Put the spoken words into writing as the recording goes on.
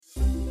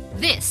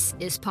This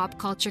is Pop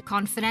Culture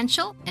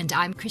Confidential, and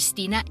I'm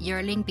Christina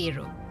Yerling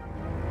Biro.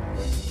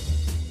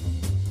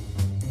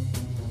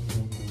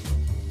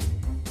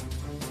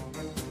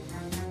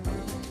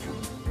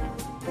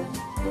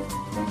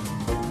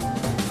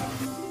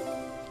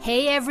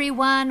 Hey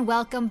everyone,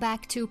 welcome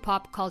back to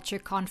Pop Culture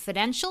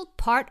Confidential,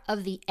 part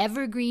of the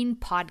Evergreen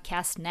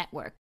Podcast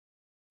Network.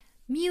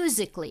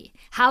 Musically,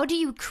 how do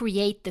you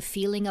create the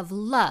feeling of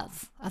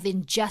love, of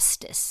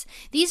injustice?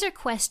 These are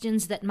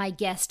questions that my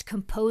guest,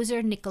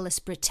 composer Nicholas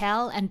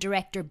Britell and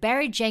director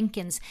Barry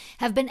Jenkins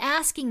have been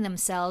asking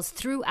themselves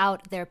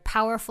throughout their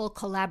powerful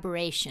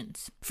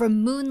collaborations.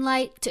 From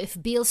Moonlight to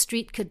If Beale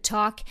Street Could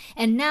Talk,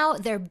 and now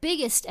their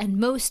biggest and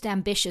most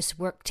ambitious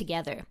work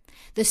together.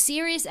 The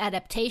series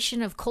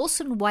adaptation of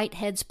Colson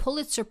Whitehead's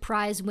Pulitzer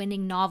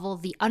Prize-winning novel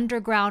The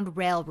Underground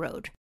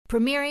Railroad,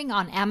 premiering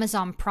on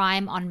Amazon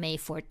Prime on May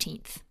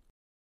 14th.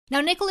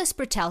 Now, Nicholas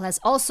Britell has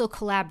also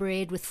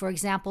collaborated with, for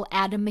example,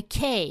 Adam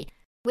McKay,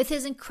 with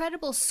his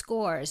incredible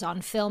scores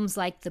on films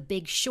like The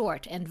Big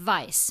Short and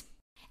Vice.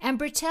 And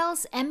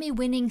Britell's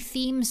Emmy-winning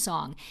theme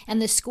song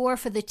and the score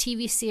for the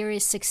TV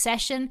series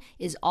Succession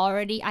is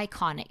already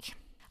iconic.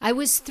 I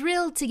was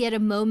thrilled to get a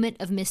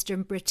moment of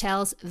Mr.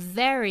 Britell's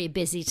very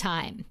busy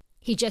time.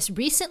 He just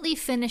recently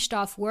finished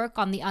off work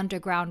on The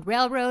Underground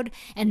Railroad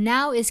and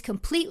now is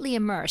completely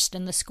immersed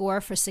in the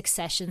score for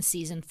Succession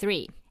Season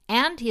 3.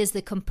 And he is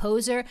the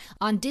composer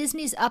on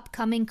Disney's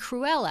upcoming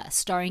Cruella,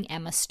 starring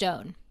Emma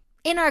Stone.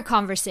 In our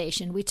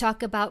conversation, we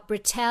talk about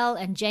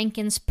Britell and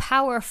Jenkins'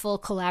 powerful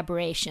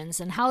collaborations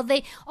and how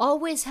they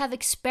always have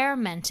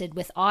experimented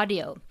with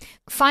audio,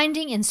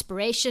 finding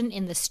inspiration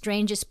in the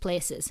strangest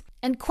places,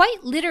 and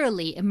quite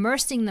literally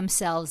immersing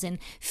themselves in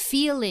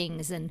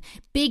feelings and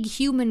big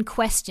human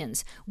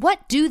questions.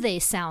 What do they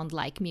sound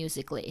like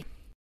musically?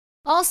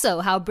 Also,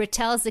 how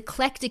Britell's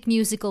eclectic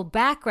musical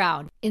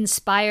background,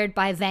 inspired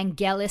by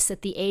Vangelis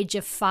at the age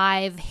of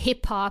 5,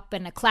 hip-hop,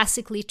 and a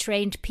classically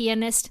trained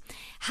pianist,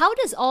 how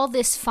does all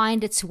this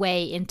find its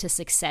way into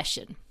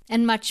Succession?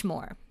 And much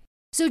more.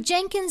 So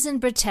Jenkins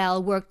and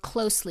Britell worked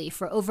closely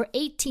for over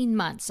 18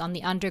 months on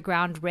the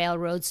Underground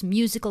Railroad's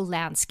musical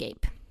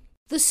landscape.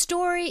 The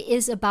story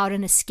is about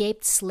an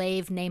escaped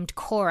slave named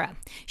Cora.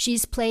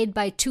 She's played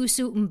by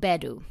Tusu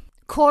Mbedu.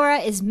 Cora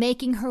is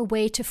making her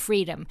way to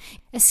freedom,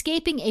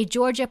 escaping a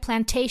Georgia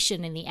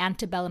plantation in the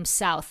antebellum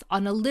South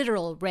on a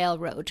literal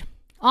railroad.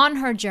 On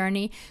her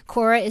journey,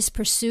 Cora is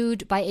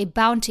pursued by a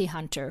bounty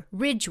hunter,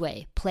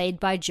 Ridgway, played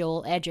by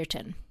Joel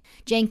Edgerton.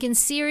 Jenkins'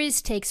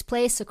 series takes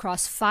place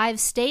across 5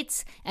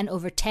 states and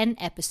over 10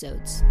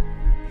 episodes.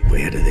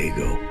 Where do they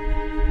go?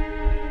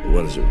 The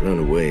ones that run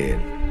away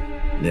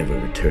and never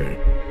return.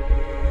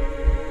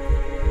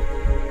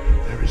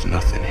 There is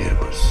nothing here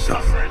but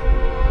suffering.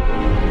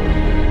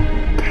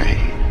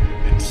 Pain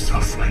and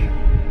suffering.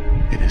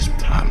 It is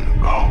time to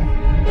go.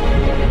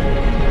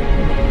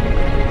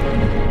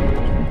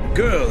 The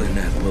girl in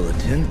that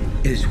bulletin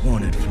is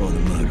wanted for the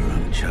murder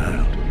of a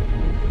child.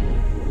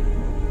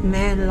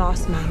 Man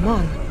lost my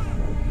mom,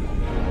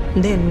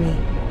 then me.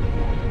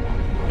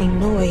 Ain't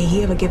no way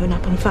he ever given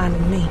up on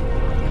finding me.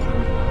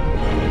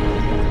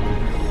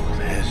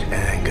 There's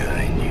anger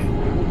in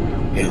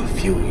you. It'll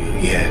fuel you,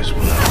 yes,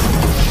 well.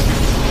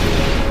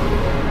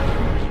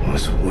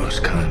 What's the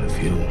worst kind of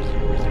fuel?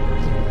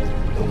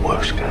 The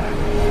worst kind.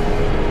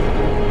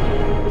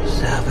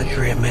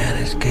 Savagery a man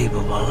is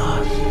capable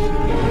of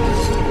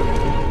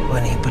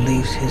when he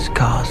believes his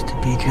cause to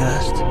be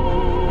just.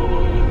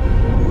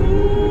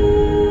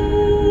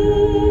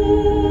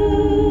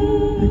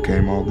 You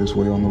came all this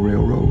way on the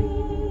railroad?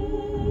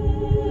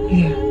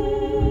 Yeah.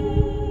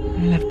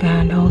 I left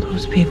behind all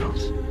those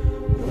peoples.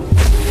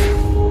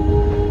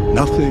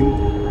 Nothing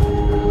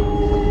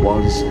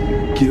was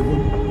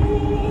given.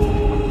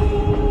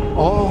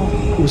 All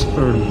was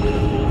earned.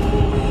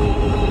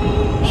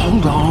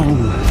 Hold on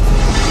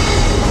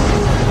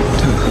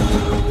to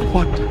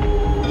what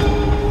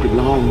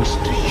belongs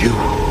to you.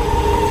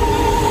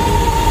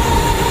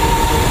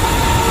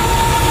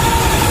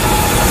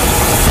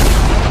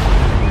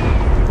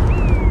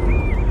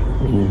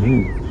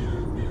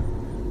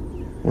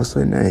 What's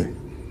her name?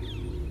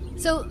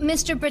 So,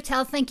 Mr.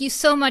 Britell, thank you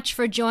so much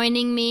for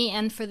joining me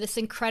and for this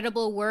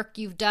incredible work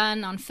you've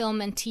done on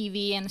film and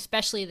TV, and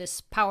especially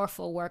this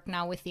powerful work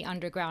now with the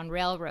Underground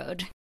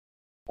Railroad.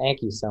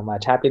 Thank you so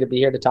much. Happy to be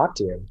here to talk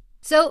to you.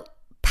 So,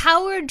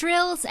 power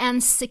drills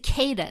and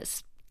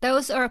cicadas,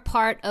 those are a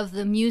part of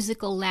the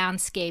musical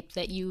landscape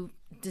that you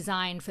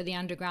designed for the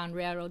Underground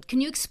Railroad.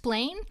 Can you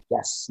explain?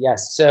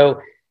 Yes.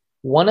 So,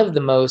 one of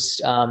the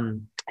most,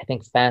 I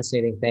think,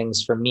 fascinating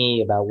things for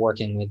me about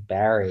working with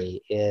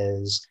Barry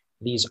is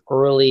these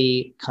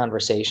early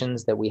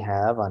conversations that we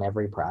have on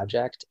every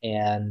project.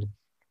 And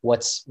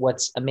what's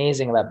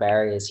amazing about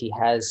Barry is he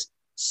has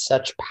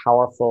such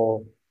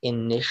powerful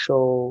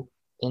initial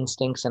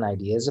instincts and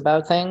ideas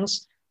about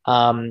things.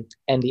 And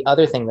the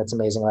other thing that's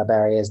amazing about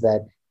Barry is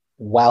that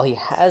while he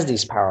has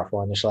these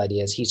powerful initial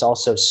ideas, he's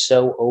also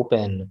so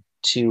open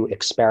to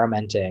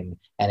experimenting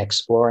and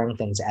exploring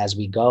things as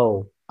we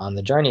go on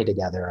the journey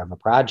together of a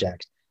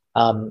project.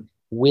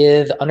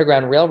 with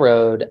Underground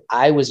Railroad,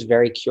 I was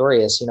very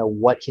curious,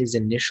 what his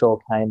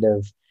initial kind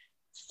of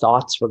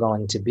thoughts were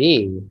going to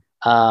be,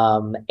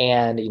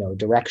 and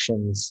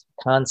directions,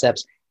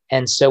 concepts.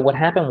 And so what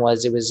happened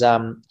was he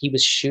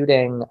was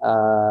shooting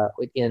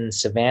in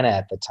Savannah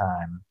at the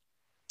time.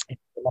 I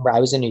remember I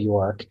was in New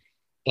York,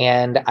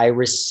 and I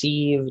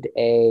received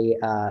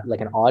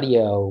an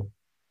audio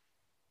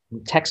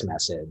text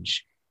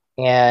message,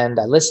 and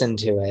I listened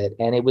to it,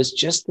 and it was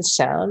just the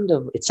sound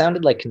of, it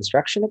sounded like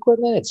construction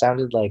equipment. It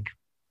sounded like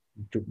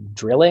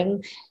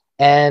drilling.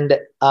 And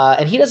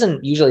he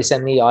doesn't usually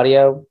send me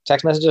audio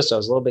text messages, so I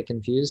was a little bit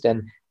confused.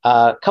 And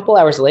a couple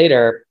hours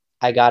later,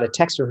 I got a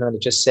text from him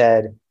that just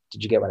said,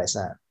 "Did you get what I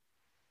sent?"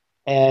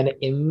 And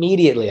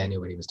immediately I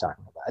knew what he was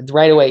talking about.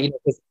 Right away,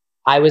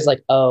 I was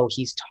like, oh,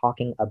 he's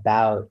talking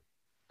about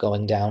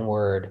going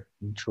downward,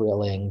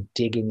 drilling,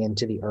 digging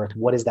into the earth.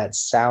 What does that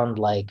sound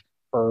like?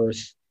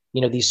 Earth.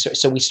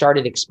 So we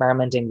started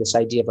experimenting this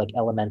idea of like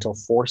elemental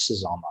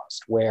forces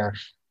almost, where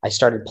I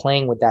started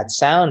playing with that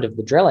sound of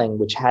the drilling,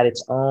 which had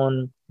its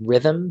own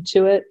rhythm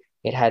to it.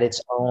 It had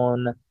its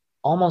own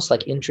almost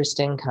like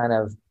interesting kind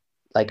of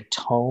like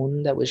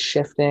tone that was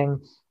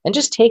shifting, and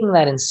just taking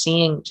that and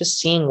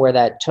seeing where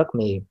that took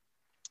me.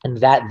 And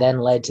that then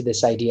led to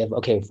this idea of,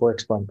 okay, if we're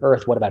exploring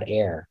Earth, what about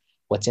air?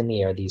 What's in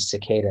the air? These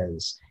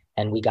cicadas.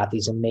 And we got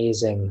these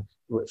amazing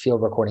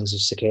field recordings of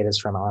cicadas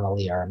from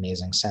Annalie, our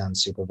amazing sound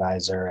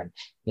supervisor.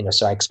 And,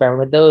 so I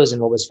experimented with those.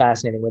 And what was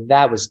fascinating with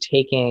that was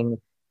taking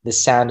the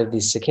sound of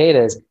these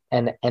cicadas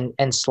and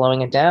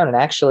slowing it down. And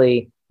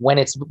actually,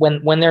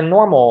 when they're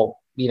normal,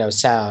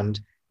 sound,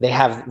 they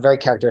have very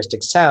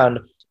characteristic sound,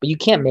 but you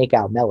can't make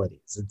out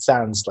melodies. It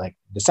sounds like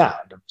the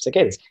sound of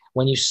cicadas.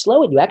 When you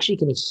slow it, you actually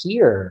can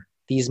hear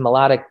these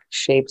melodic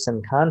shapes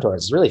and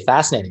contours. It's really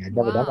fascinating. I'd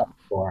never done that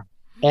before.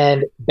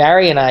 And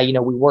Barry and I,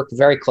 we worked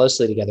very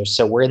closely together.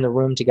 So we're in the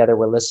room together,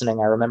 we're listening.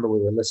 I remember we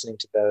were listening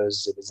to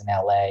those. It was in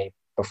LA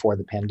before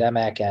the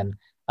pandemic. And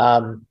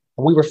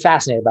we were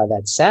fascinated by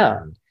that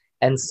sound.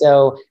 And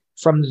so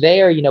from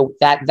there,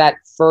 that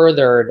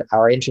furthered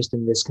our interest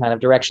in this kind of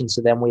direction.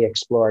 So then we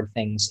explored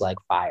things like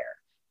fire,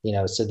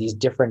 so these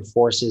different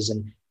forces,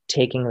 and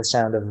taking the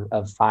sound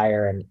of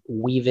fire and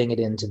weaving it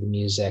into the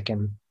music.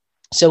 And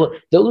so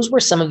those were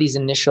some of these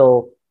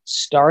initial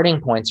starting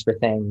points for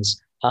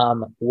things.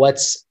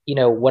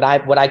 What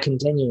I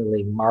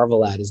continually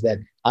marvel at is that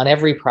on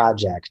every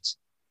project,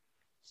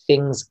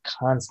 things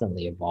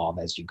constantly evolve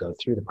as you go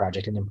through the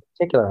project. And in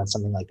particular on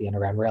something like the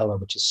Underground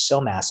Railroad, which is so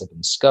massive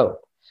in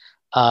scope.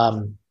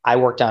 I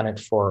worked on it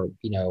for,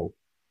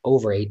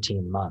 over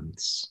 18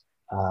 months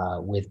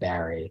with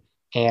Barry.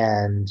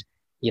 And,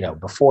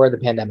 before the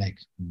pandemic,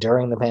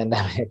 during the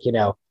pandemic,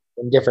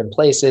 in different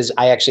places.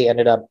 I actually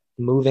ended up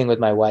moving with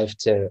my wife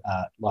to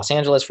Los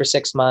Angeles for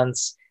 6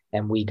 months.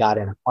 And we got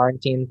in a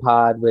quarantine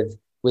pod with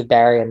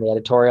Barry and the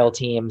editorial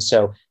team.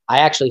 So I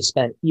actually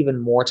spent even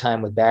more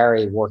time with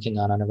Barry working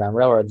on Underground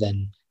Railroad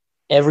than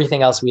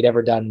everything else we'd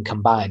ever done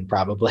combined,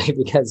 probably,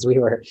 because we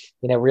were,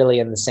 really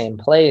in the same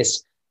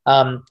place.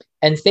 And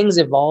things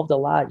evolved a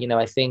lot.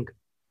 I think,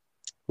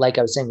 like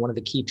I was saying, one of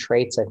the key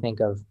traits I think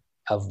of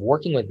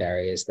working with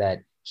Barry is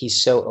that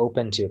he's so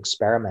open to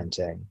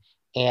experimenting.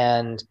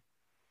 And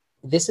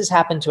this has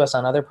happened to us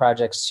on other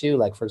projects too.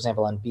 Like, for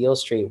example, on Beale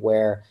Street,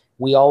 where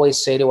we always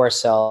say to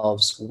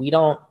ourselves, we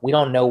don't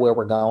know where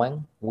we're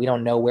going. We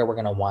don't know where we're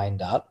going to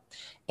wind up.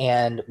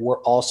 And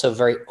we're also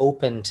very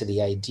open to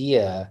the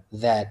idea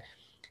that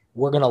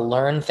we're going to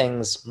learn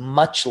things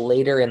much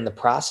later in the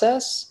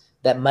process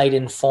that might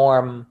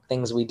inform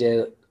things we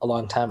did a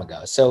long time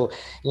ago. So,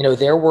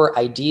 there were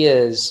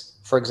ideas,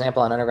 for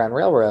example, on Underground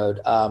Railroad,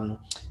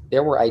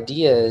 there were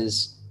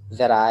ideas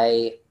that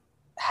I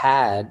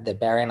had that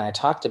Barry and I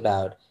talked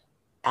about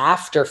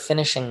after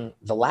finishing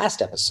the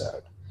last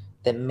episode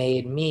that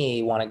made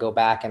me want to go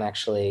back and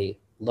actually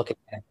look at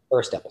the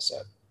first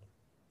episode.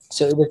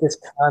 So it was this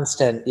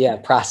constant,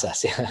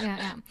 process.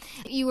 Yeah.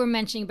 You were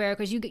mentioning, Barry,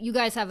 because you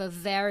guys have a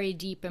very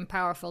deep and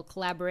powerful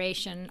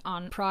collaboration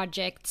on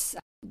projects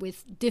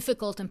with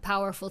difficult and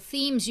powerful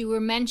themes. You were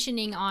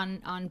mentioning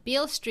on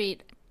Beale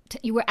Street,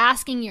 you were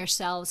asking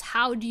yourselves,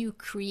 how do you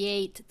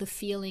create the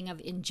feeling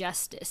of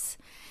injustice?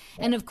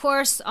 And of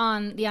course,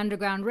 on the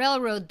Underground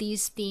Railroad,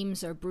 these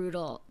themes are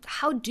brutal.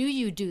 How do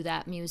you do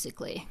that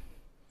musically?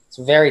 It's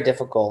very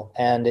difficult,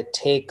 and it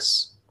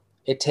takes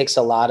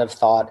a lot of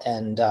thought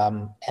and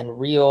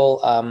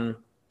real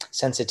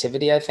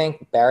sensitivity. I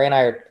think Barry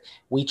and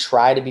we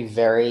try to be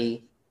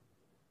very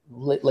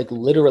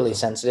literally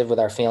sensitive with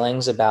our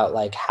feelings about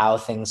like how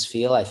things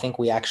feel. I think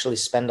we actually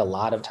spend a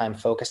lot of time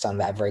focused on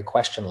that very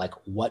question, like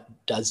what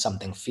does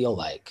something feel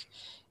like?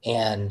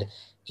 And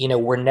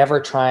we're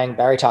never trying.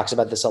 Barry talks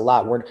about this a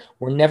lot.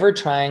 We're never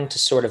trying to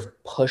sort of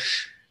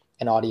push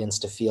an audience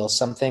to feel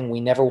something.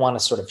 We never want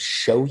to sort of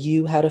show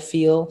you how to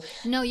feel.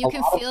 No, you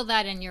can feel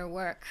that in your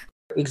work.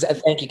 Exactly.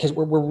 Thank you. Because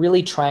we're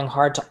really trying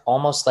hard to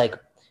almost like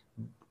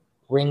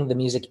bring the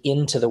music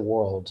into the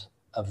world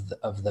of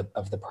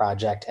the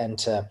project, and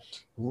to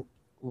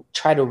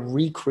try to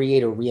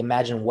recreate or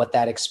reimagine what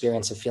that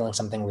experience of feeling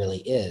something really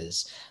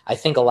is. I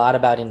think a lot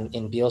about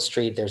in Beale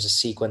Street, there's a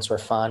sequence where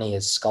Fonny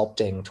is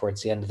sculpting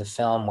towards the end of the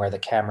film where the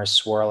camera's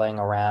swirling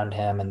around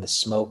him and the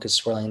smoke is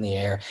swirling in the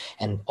air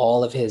and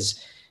all of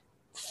his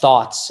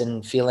thoughts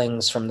and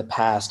feelings from the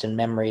past and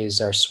memories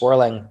are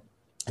swirling.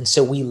 And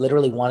so we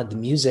literally wanted the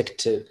music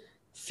to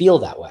feel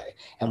that way.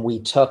 And we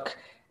took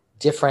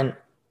different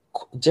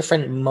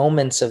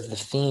moments of the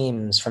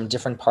themes from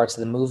different parts of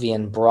the movie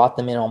and brought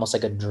them in almost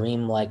like a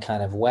dreamlike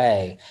kind of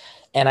way.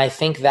 And I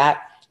think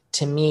that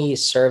to me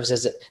serves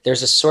as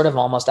there's a sort of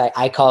almost,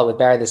 I call it with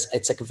Barry,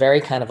 it's like a very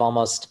kind of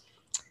almost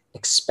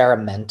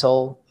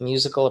experimental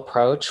musical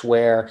approach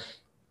where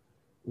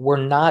we're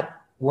not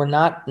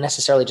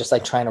necessarily just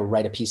like trying to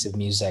write a piece of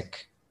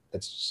music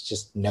that's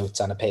just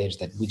notes on a page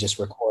that we just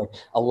record.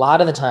 A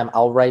lot of the time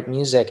I'll write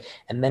music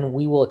and then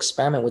we will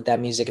experiment with that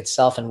music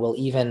itself. And we'll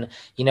even,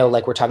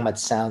 like we're talking about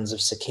sounds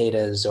of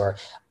cicadas, or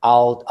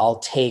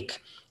I'll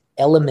take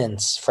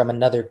elements from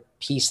another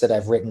piece that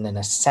I've written in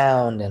a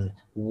sound and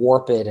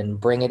warp it and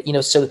bring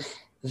it, so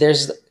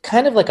there's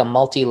kind of like a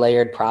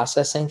multi-layered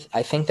processing,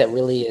 I think, that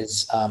really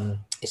is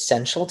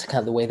essential to kind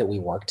of the way that we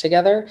work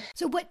together.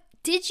 So what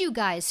did you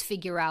guys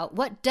figure out?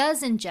 What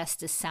does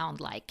Injustice sound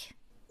like?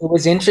 It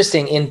was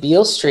interesting in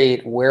Beale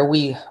Street where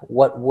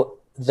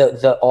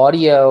the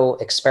audio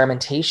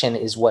experimentation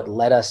is what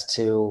led us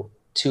to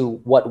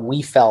what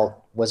we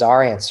felt was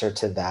our answer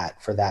to that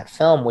for that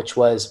film, which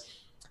was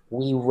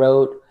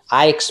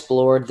I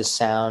explored the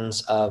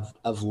sounds of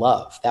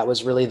love. That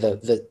was really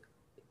the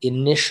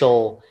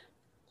initial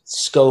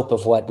scope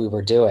of what we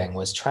were doing,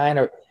 was trying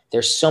to.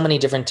 There's so many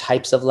different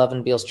types of love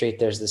in Beale Street.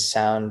 There's the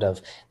sound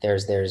of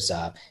there's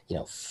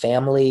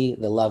family,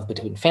 the love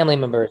between family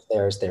members.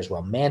 There's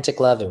romantic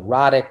love,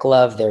 erotic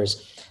love.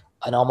 There's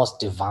an almost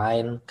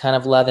divine kind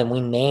of love, and we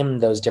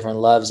named those different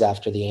loves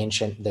after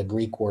the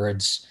Greek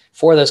words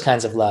for those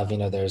kinds of love.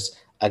 There's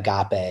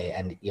agape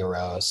and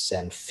eros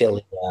and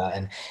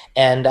philia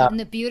and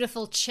the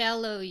beautiful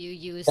cello you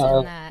use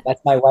in that.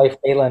 That's my wife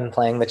Caitlin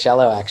playing the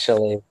cello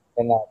actually.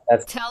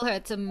 Tell her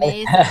it's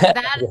amazing.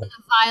 That and the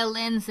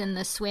violins in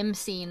the swim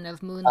scene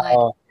of Moonlight.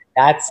 Oh,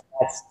 that's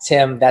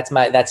Tim.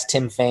 That's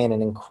Tim Fain,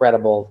 an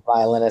incredible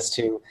violinist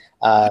who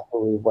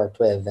we worked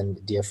with and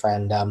a dear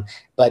friend.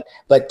 But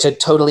to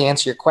totally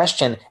answer your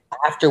question,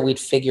 after we'd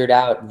figured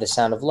out the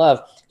sound of love,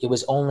 it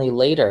was only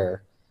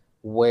later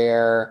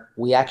where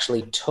we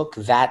actually took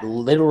that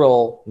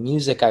literal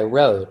music I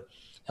wrote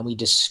and we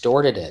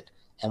distorted it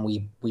and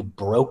we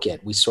broke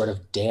it. We sort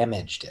of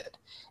damaged it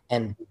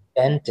and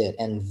bent it,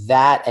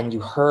 and you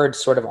heard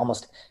sort of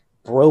almost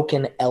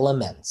broken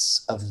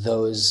elements of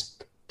those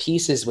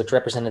pieces which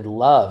represented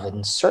love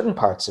in certain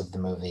parts of the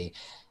movie.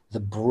 The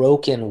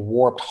broken,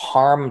 warped,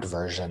 harmed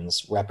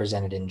versions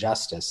represented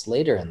injustice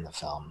later in the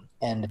film.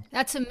 And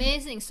that's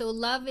amazing. So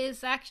love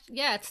is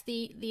actually,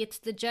 it's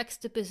the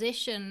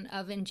juxtaposition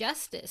of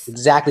injustice.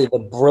 Exactly.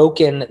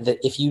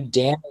 If you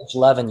damage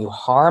love and you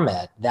harm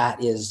it,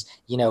 that is,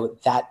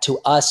 that to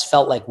us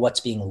felt like what's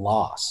being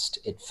lost.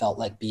 It felt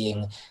like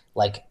being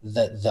like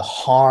the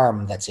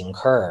harm that's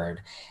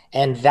incurred.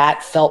 And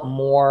that felt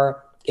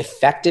more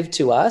effective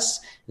to us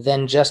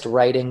than just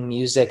writing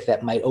music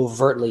that might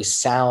overtly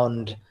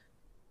sound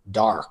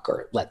dark,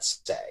 or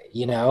let's say,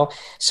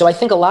 So I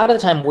think a lot of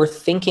the time we're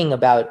thinking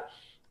about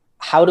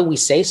how do we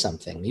say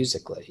something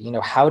musically?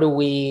 How do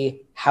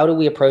we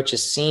approach a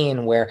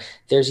scene where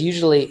there's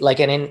usually, like,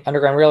 and in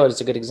Underground Railroad is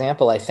a good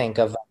example, I think,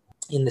 of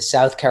in the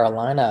South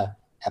Carolina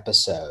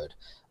episode.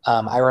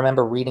 I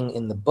remember reading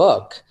in the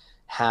book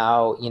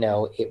how,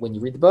 when you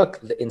read the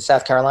book in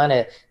South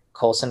Carolina,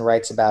 Colson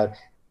writes about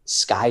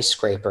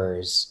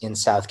skyscrapers in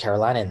South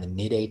Carolina in the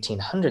mid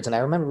 1800s. And I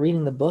remember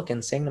reading the book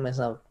and saying to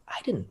myself,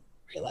 I didn't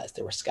realize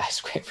there were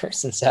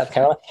skyscrapers in South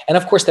Carolina. And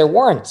of course there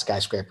weren't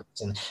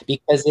skyscrapers, and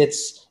because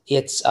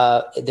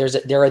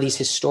there are these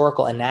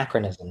historical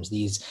anachronisms,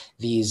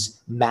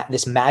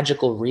 this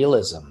magical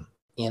realism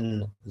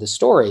in the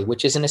story,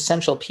 which is an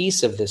essential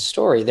piece of this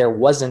story. There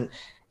wasn't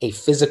a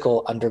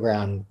physical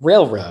underground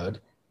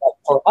railroad. But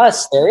for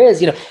us, there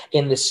is,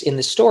 in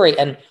the story.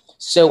 And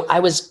so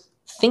I was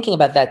thinking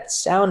about that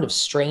sound of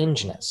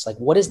strangeness. Like,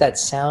 what does that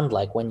sound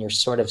like when you're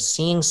sort of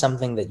seeing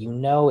something that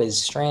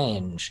is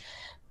strange?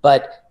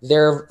 But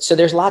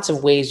there's lots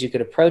of ways you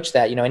could approach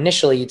that.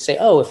 Initially you'd say,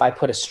 oh, if I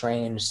put a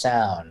strange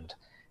sound,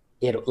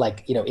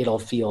 it'll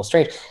feel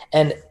strange.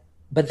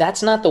 But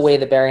that's not the way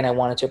that Barry and I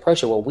wanted to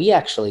approach it. What we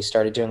actually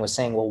started doing was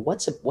saying, well,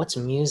 what's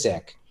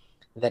music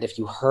that if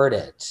you heard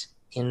it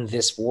in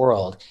this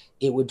world,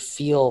 it would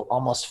feel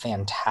almost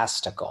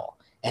fantastical,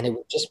 and it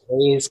would just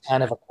raise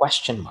kind of a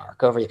question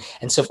mark over you.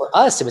 And so for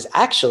us, it was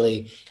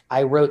actually,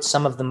 I wrote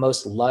some of the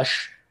most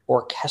lush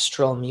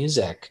orchestral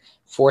music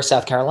for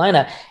South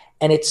Carolina.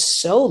 And it's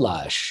so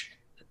lush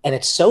and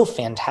it's so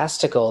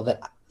fantastical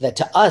that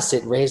to us,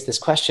 it raised this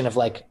question of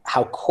like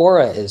how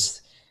Cora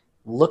is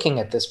looking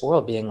at this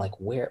world being like,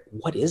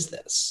 what is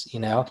this?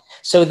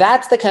 So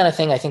that's the kind of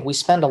thing I think we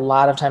spend a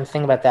lot of time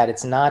thinking about that.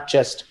 It's not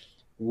just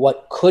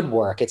what could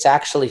work. It's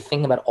actually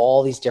thinking about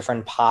all these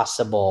different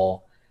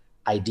possible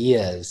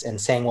ideas and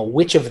saying, well,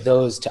 which of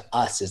those to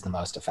us is the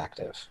most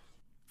effective?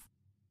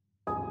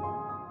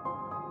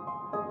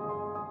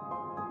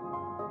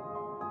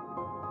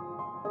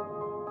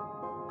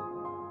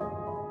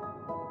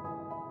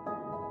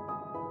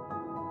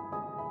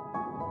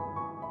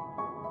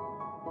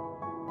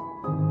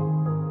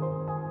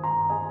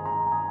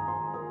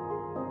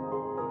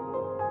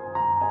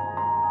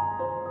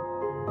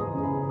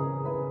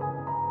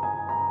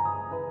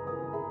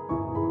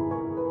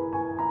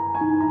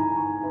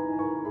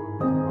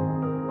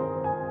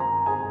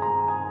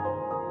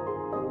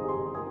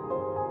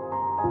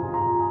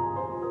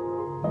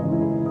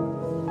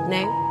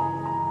 Name?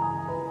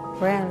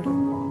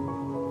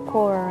 Randall.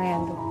 Cora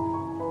Randall.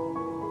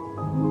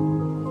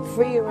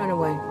 Free or run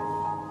away?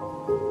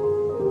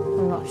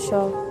 I'm not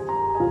sure.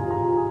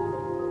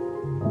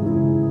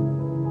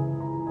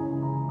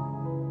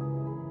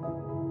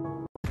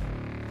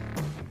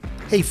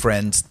 Hey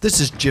friends, this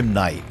is Jim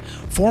Knight,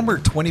 former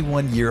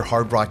 21-year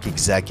Hard Rock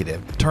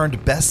executive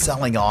turned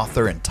best-selling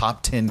author and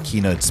top 10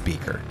 keynote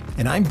speaker.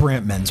 And I'm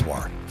Brant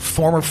Menswar,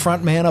 former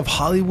frontman of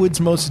Hollywood's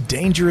most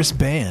dangerous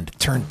band,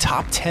 turned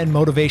top 10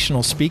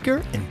 motivational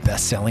speaker and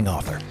best-selling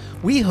author.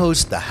 We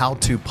host the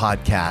how-to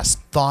podcast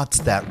Thoughts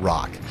That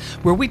Rock,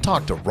 where we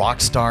talk to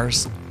rock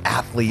stars,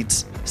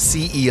 athletes,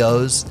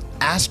 CEOs,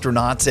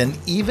 astronauts, and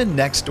even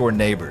next-door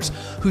neighbors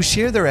who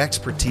share their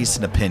expertise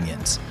and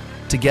opinions.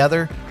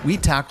 Together, we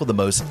tackle the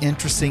most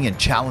interesting and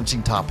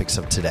challenging topics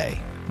of today.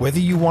 Whether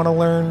you want to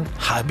learn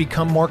how to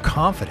become more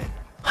confident,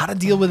 how to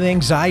deal with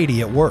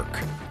anxiety at work,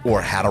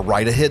 or how to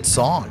write a hit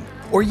song,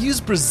 or use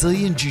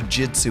Brazilian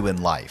Jiu-Jitsu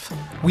in life,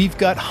 we've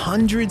got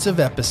hundreds of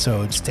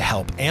episodes to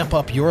help amp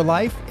up your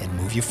life and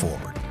move you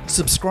forward.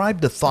 Subscribe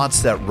to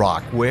Thoughts That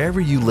Rock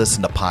wherever you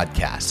listen to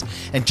podcasts,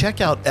 and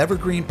check out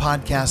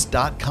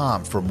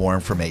evergreenpodcast.com for more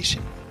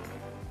information.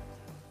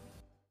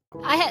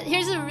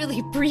 Here's a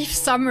really brief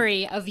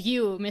summary of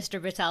you, Mr.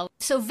 Britell.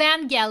 So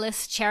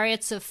Vangelis,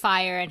 Chariots of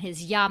Fire, and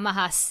his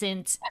Yamaha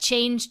synths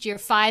changed your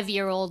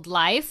 5-year-old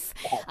life.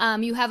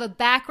 You have a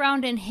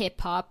background in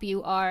hip-hop.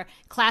 You are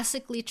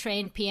classically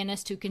trained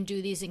pianist who can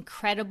do these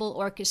incredible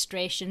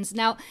orchestrations.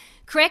 Now,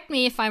 correct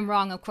me if I'm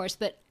wrong, of course,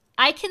 but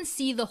I can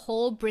see the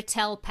whole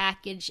Britell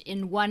package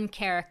in one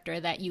character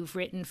that you've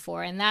written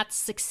for, and that's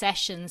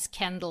Succession's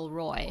Kendall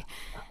Roy.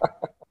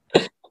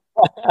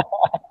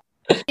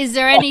 Is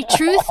there any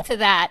truth to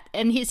that?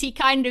 And is he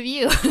kind of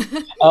you?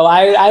 Oh,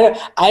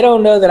 I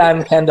don't know that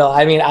I'm Kendall.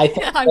 I mean, I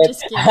think I'm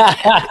just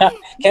kidding.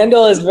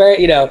 Kendall is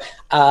very,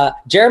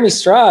 Jeremy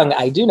Strong.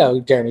 I do know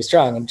Jeremy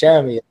Strong, and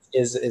Jeremy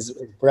is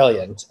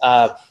brilliant.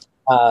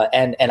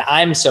 And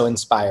I'm so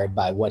inspired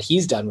by what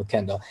he's done with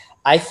Kendall.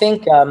 I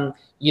think, for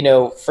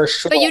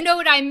sure. But you know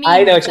what I mean.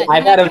 I know.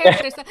 I've had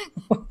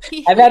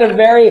a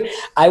very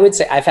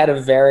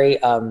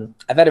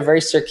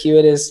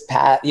circuitous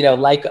path,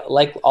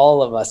 like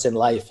all of us in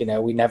life, you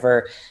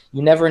never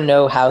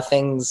know how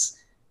things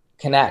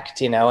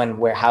connect, and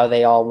how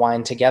they all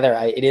wind together.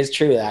 It is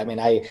true. I mean,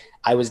 I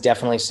was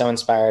definitely so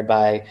inspired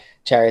by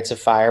Chariots of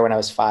Fire when I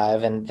was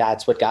 5, and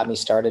that's what got me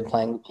started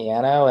playing the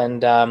piano.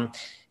 And,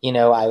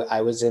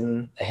 I was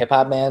in a hip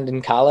hop band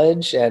in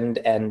college, and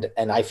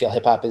I feel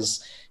hip hop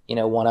is,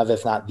 one of,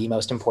 if not the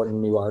most important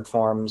new art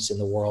forms in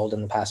the world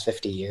in the past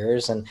 50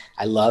 years. And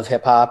I love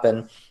hip hop,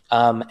 and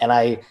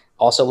I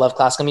also love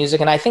classical music.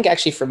 And I think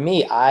actually for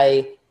me,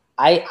 I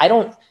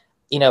don't,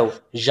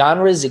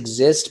 genres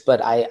exist,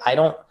 but I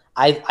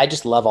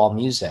just love all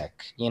music,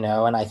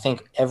 and I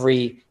think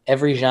every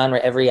genre,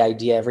 every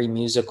idea, every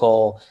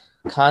musical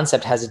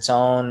concept has its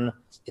own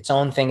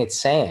thing it's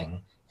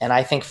saying. And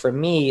I think for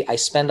me, I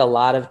spend a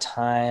lot of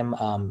time,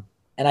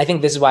 and I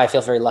think this is why I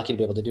feel very lucky to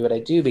be able to do what I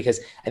do, because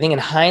I think in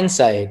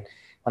hindsight,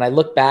 when I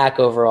look back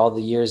over all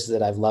the years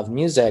that I've loved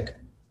music,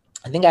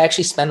 I think I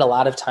actually spend a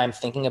lot of time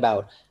thinking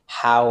about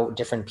how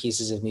different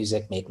pieces of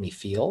music make me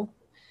feel.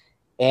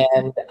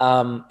 And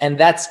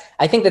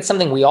I think that's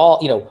something we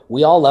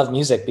all love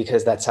music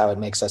because that's how it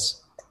makes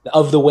us,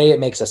 of the way it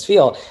makes us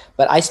feel.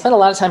 But I spent a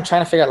lot of time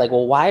trying to figure out,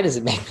 well, why does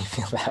it make me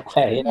feel that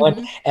way?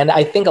 Mm-hmm. And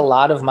I think a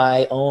lot of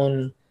my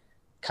own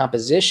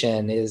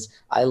composition is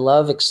I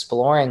love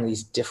exploring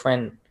these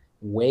different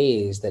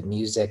ways that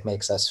music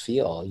makes us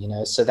feel,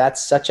 so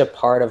that's such a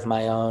part of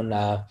my own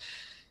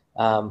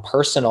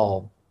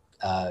personal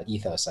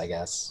ethos, I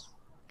guess.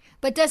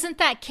 But doesn't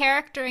that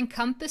character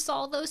encompass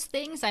all those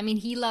things? I mean,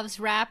 he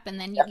loves rap, and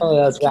then you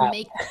can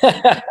make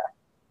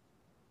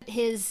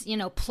his,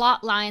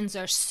 plot lines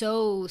are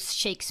so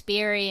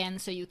Shakespearean,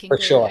 so you can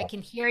sure. I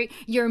can hear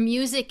your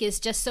music is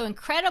just so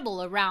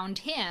incredible around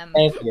him.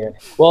 Thank you.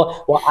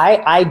 Well,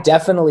 I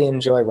definitely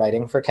enjoy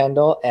writing for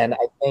Kendall, and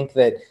I think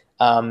that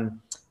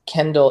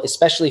Kendall,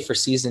 especially for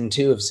season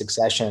 2 of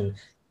Succession,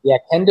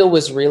 Kendall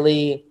was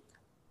really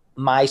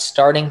my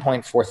starting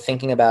point for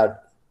thinking about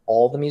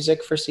all the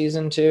music for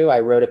season 2. I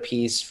wrote a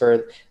piece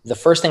for the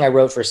first thing I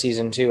wrote for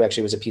season 2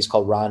 actually was a piece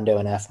called Rondo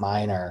in F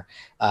minor,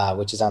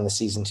 which is on the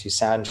season 2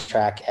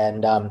 soundtrack.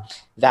 And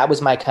that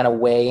was my kind of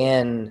way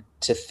in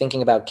to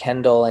thinking about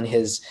Kendall and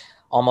his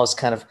almost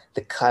kind of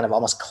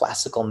almost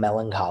classical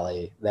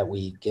melancholy that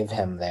we give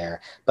him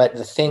there. But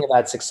the thing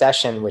about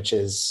Succession, which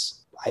is,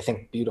 I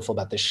think, beautiful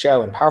about the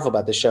show and powerful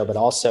about the show, but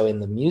also in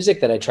the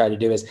music that I try to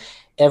do, is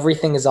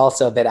everything is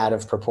also a bit out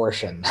of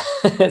proportion.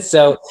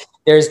 So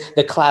there's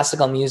the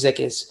classical music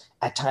is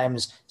at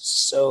times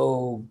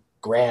so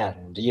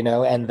grand, you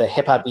know, and the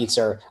hip hop beats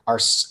are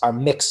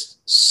mixed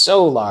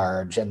so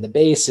large, and the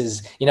bass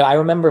is, you know, I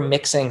remember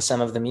mixing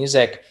some of the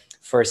music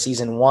for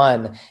season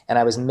 1, and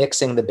I was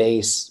mixing the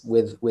bass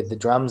with the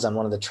drums on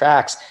one of the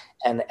tracks.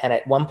 And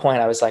at one point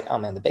I was like, oh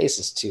man, the bass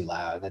is too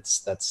loud.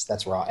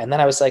 That's raw. And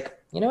then I was like,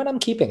 you know what? I'm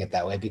keeping it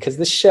that way, because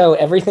this show,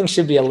 everything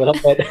should be a little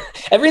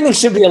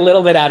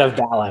bit out of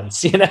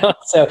balance, you know?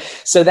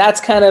 So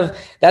that's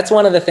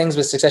one of the things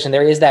with Succession.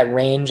 There is that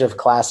range of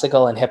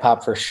classical and hip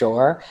hop for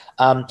sure.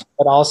 But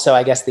also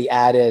I guess the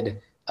added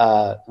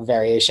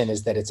variation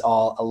is that it's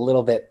all a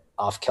little bit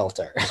off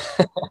kilter.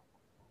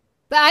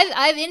 But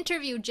I've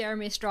interviewed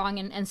Jeremy Strong,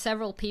 and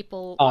several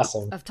people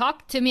have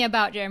talked to me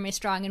about Jeremy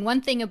Strong. And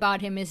one thing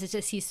about him is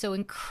just he's so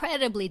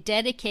incredibly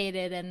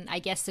dedicated, and I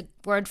guess the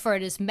word for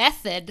it is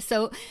method.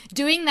 So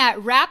doing that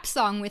rap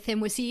song with him,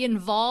 was he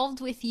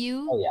involved with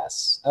you? Oh,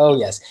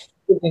 yes.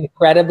 He was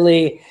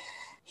incredibly...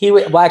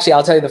 Well, actually,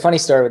 I'll tell you the funny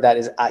story with that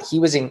is he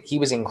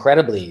was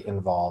incredibly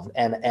involved.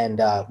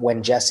 And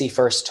when Jesse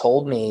first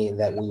told me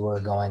that we were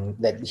going,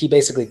 that he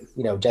basically,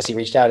 you know, Jesse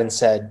reached out and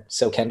said,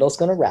 so Kendall's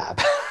going to rap.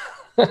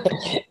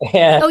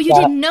 And, you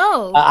didn't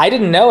know? I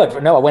didn't know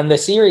it. No, when the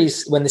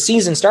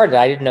season started,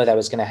 I didn't know that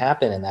was going to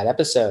happen in that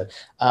episode.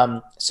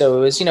 So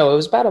it was, you know, it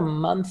was about a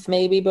month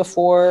maybe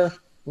before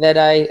that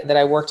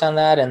I worked on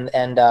that,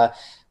 and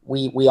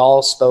we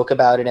all spoke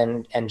about it,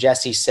 and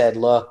Jesse said,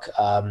 look,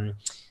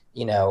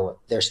 you know,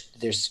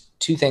 there's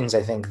two things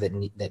I think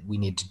that we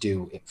need to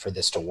do for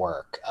this to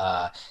work.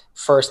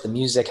 First, the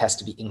music has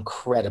to be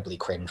incredibly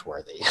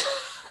cringeworthy.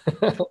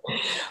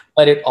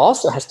 But it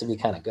also has to be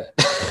kind of good.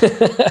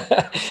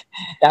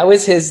 That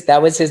was his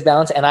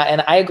balance. And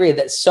I agree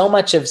that so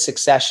much of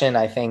Succession,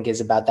 I think,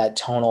 is about that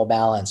tonal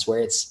balance where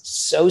it's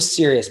so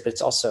serious, but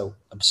it's also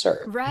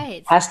absurd.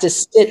 Right. It has to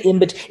sit in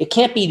between. It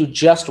can't be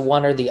just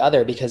one or the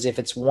other, because if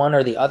it's one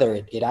or the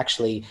other, it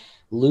actually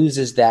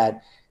loses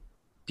that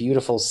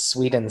beautiful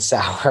sweet and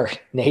sour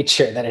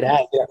nature that it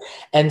has. You know?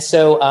 And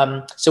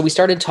so we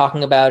started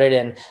talking about it,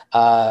 and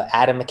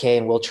Adam McKay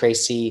and Will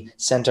Tracy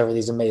sent over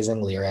these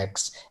amazing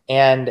lyrics,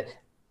 and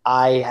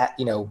I,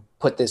 you know,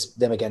 put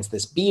them against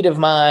this beat of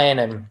mine,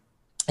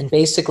 and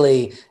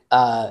basically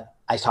I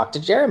talked to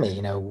Jeremy,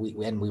 you know,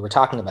 we were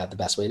talking about the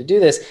best way to do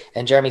this,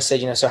 and Jeremy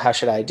said, you know, so how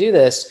should I do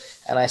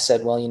this? And I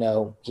said, well, you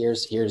know,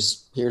 here's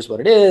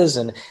what it is,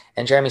 and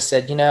Jeremy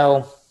said, you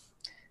know,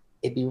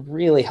 it'd be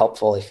really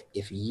helpful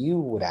if you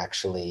would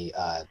actually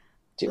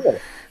do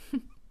it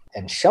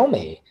and show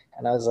me.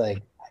 And I was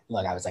like,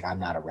 look, I'm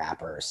not a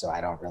rapper, so I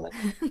don't really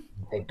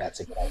think that's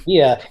a good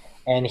idea.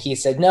 And he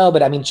said, no,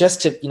 but I mean,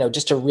 just to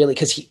really,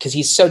 because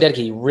he's so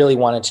dedicated, he really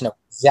wanted to know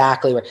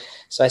exactly where.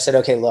 So I said,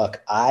 okay,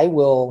 look, I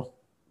will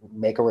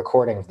make a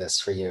recording of this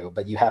for you,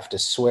 but you have to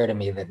swear to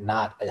me that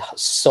not a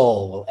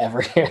soul will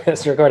ever hear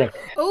this recording.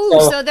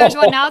 Oh, so there's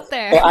one out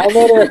there. So I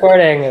made a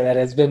recording that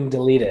has been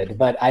deleted,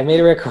 but I made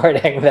a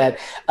recording that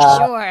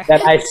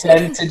that I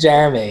sent to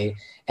Jeremy,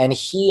 and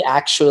he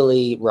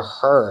actually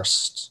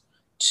rehearsed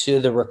to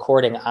the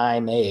recording I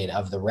made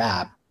of the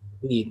rap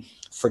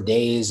for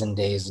days and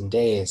days and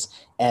days.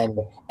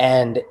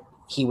 And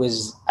he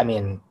was, I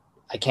mean,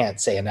 I can't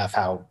say enough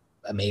how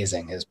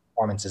amazing his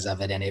performances of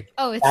it, and it's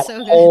so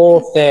good. Whole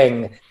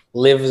thing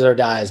lives or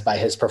dies by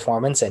his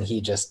performance, and he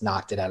just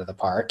knocked it out of the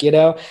park, you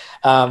know.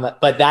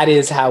 But that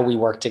is how we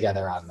work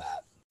together on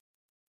that.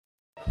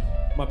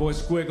 My boy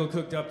Squiggle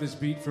cooked up this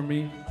beat for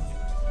me.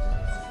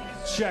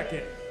 Check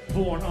it.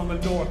 Born on the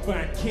North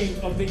Bank, king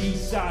of the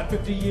East Side,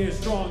 50 years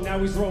strong. Now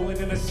he's rolling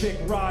in a sick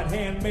rod,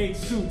 handmade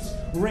suits,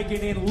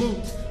 raking in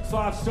loot.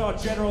 5-star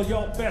general,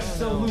 yo, best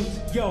salute.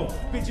 Yo,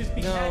 bitches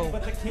be mad,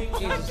 but the king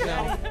is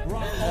down.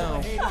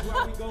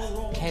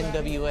 Ken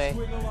W.A.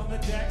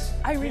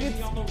 I read it.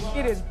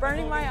 It is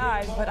burning my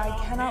eyes, but I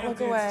cannot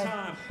look away.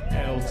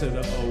 L to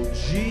the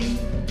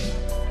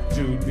OG.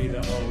 Dude be the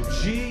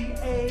OG.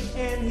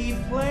 A-N he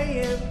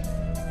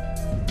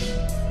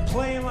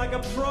playing like a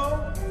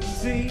pro.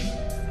 C.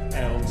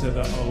 L to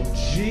the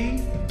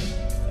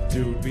OG.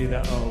 Dude be the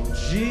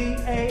OG.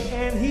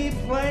 A-N he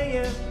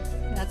playing.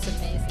 That's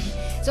amazing.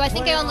 So I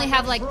think I only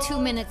have like 2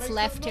 minutes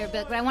left here,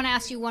 but I want to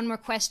ask you one more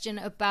question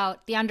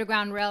about the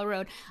Underground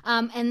Railroad.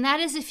 And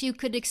that is if you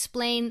could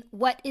explain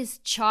what is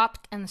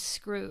chopped and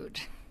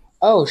screwed.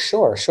 Oh,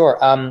 sure.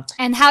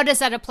 And how does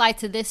that apply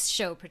to this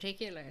show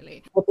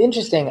particularly? Well,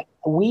 interesting.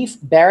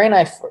 Barry and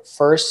I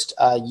first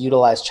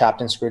utilized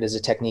chopped and screwed as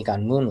a technique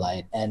on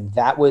Moonlight. And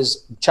that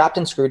was, chopped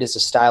and screwed is a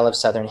style of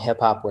Southern hip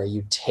hop where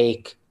you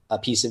take a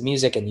piece of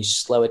music and you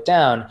slow it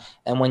down.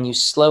 And when you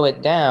slow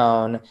it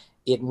down,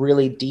 it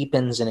really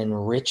deepens and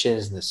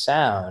enriches the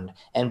sound.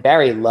 And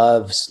Barry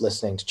loves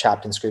listening to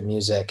chopped and screwed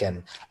music,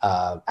 and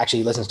actually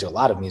he listens to a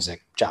lot of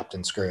music chopped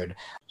and screwed.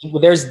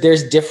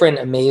 There's different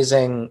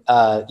amazing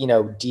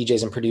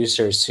DJs and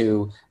producers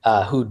who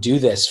do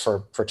this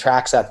for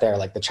tracks out there.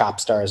 Like the Chop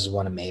Stars is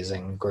one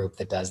amazing group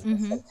that does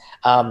this.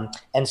 Mm-hmm.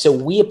 And so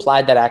we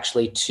applied that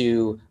actually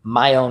to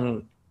my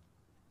own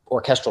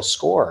orchestral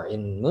score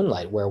in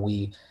Moonlight, where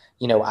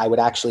I would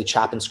actually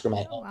chop and screw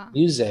my own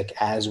music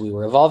as we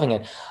were evolving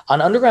it.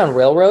 On Underground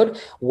Railroad,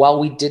 while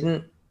we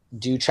didn't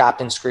do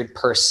chopped and screwed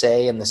per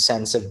se in the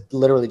sense of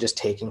literally just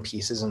taking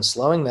pieces and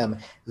slowing them,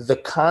 the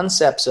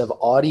concepts of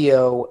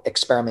audio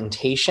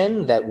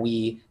experimentation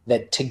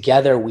that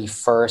together we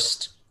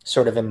first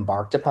sort of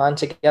embarked upon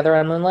together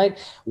on Moonlight,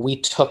 we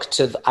took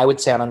to, I would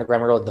say on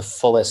Underground Railroad, the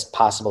fullest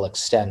possible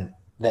extent,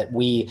 that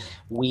we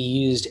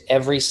used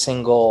every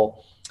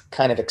single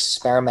kind of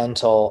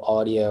experimental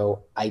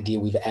audio idea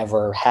we've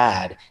ever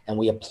had. And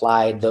we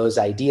applied those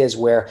ideas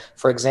where,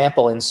 for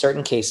example, in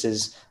certain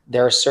cases,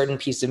 there are certain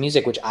pieces of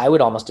music which I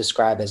would almost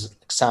describe as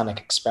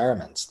sonic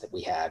experiments that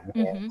we had,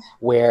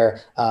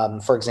 where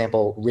for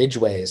example,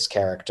 Ridgway's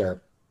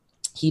character,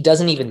 he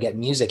doesn't even get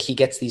music. He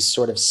gets these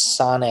sort of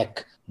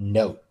sonic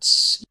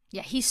notes.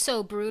 Yeah, he's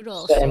so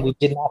brutal. And we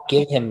did not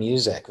give him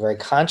music very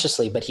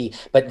consciously,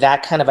 but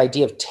that kind of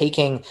idea of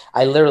taking,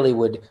 I literally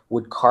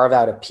would carve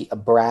out a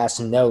brass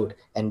note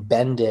and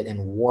bend it and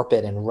warp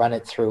it and run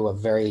it through a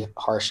very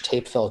harsh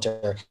tape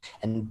filter,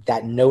 and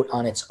that note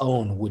on its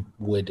own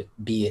would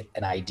be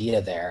an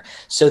idea there.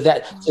 So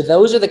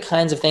those are the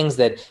kinds of things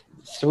that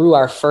through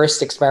our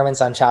first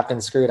experiments on Chopped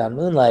and Screwed on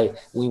Moonlight,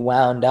 we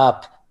wound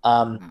up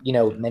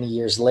many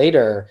years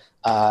later,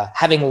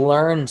 having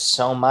learned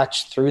so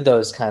much through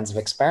those kinds of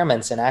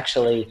experiments, and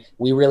actually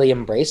we really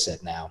embrace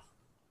it now.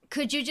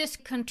 Could you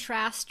just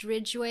contrast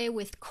Ridgway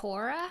with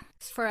Cora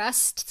for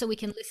us so we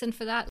can listen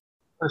for that?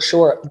 For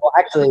sure. Well,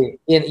 actually,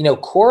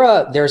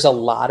 Cora, there's a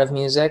lot of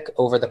music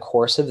over the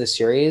course of the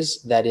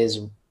series that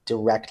is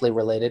directly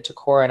related to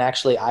Cora. And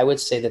actually, I would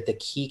say that the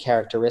key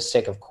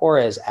characteristic of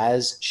Cora is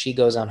as she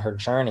goes on her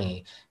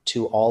journey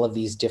to all of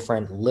these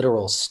different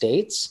literal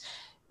states,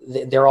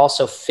 they're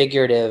also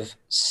figurative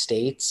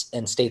states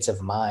and states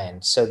of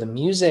mind. So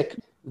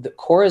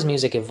Cora's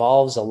music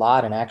evolves a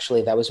lot. And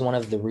actually that was one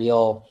of the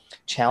real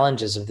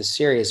challenges of the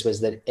series,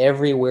 was that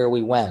everywhere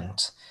we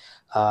went,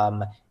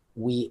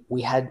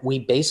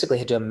 we basically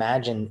had to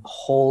imagine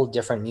whole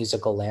different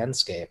musical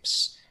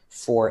landscapes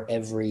for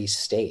every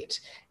state.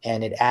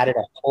 And it added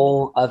a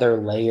whole other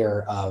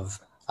layer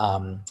of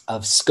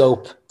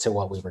scope to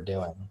what we were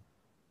doing.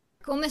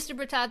 Cool, Mr.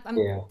 Bertat.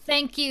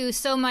 Thank you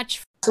so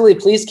much.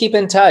 Absolutely. Please keep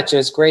in touch. It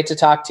was great to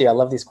talk to you. I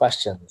love these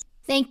questions.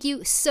 Thank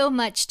you so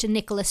much to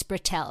Nicholas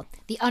Britell.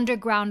 The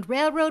Underground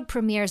Railroad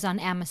premieres on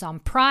Amazon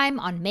Prime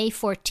on May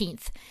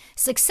 14th.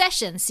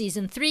 Succession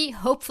Season 3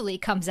 hopefully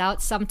comes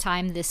out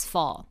sometime this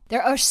fall.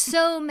 There are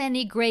so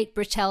many great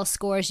Britell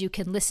scores you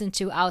can listen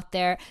to out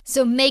there,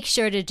 so make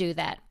sure to do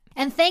that.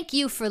 And thank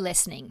you for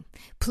listening.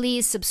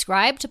 Please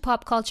subscribe to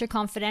Pop Culture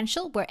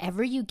Confidential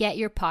wherever you get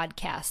your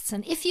podcasts.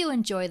 And if you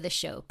enjoy the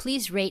show,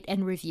 please rate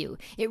and review.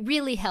 It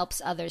really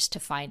helps others to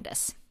find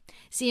us.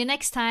 See you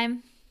next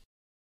time.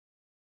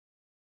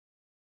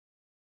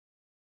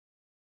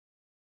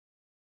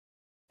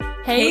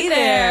 Hey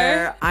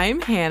there!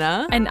 I'm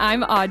Hannah. And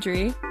I'm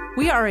Audrey.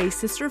 We are a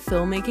sister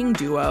filmmaking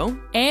duo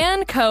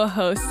and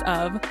co-hosts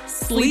of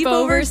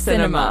Sleepover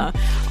Cinema,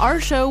 our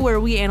show where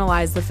we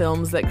analyze the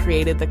films that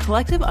created the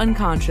collective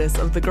unconscious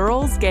of the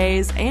girls,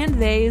 gays, and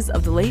theys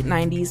of the late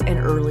 90s and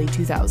early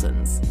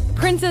 2000s.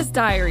 Princess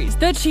Diaries,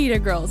 The Cheetah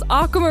Girls,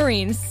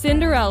 Aquamarine,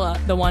 Cinderella,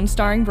 the one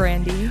starring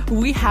Brandy.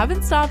 We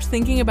haven't stopped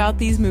thinking about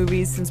these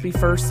movies since we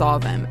first saw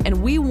them,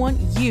 and we want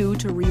you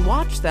to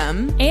rewatch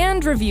them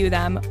and review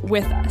them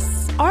with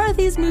us. Are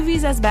these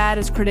movies as bad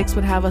as critics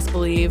would have us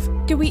believe?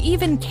 Do we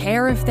even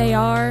care if they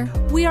are?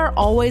 We are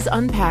always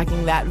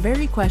unpacking that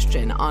very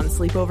question on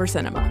Sleepover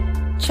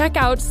Cinema. Check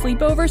out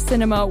Sleepover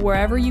Cinema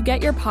wherever you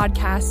get your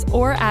podcasts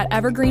or at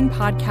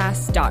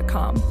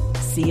evergreenpodcasts.com.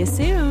 See you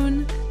soon.